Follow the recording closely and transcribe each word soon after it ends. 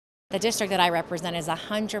The district that I represent is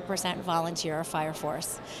 100% volunteer fire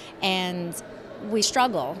force, and we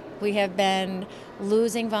struggle. We have been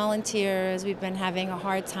losing volunteers. We've been having a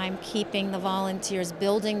hard time keeping the volunteers,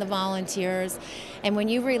 building the volunteers, and when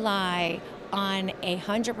you rely on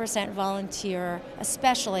 100% volunteer,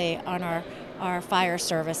 especially on our fire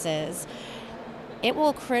services, it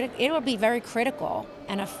will be very critical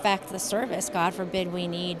and affect the service. God forbid we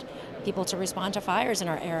need people to respond to fires in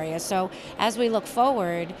our area. So as we look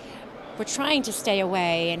forward, we're trying to stay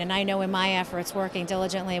away, and I know in my efforts working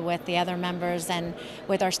diligently with the other members and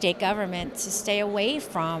with our state government to stay away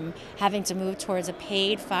from having to move towards a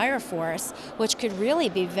paid fire force, which could really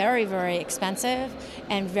be very, very expensive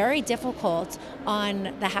and very difficult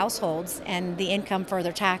on the households and the income for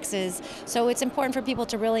their taxes. So it's important for people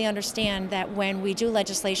to really understand that when we do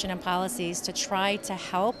legislation and policies to try to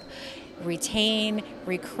help retain,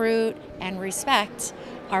 recruit, and respect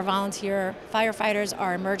our volunteer firefighters,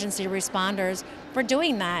 our emergency responders, for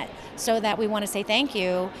doing that, so that we want to say thank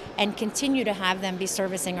you and continue to have them be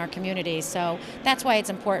servicing our communities. So that's why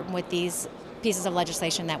it's important with these pieces of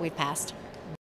legislation that we've passed.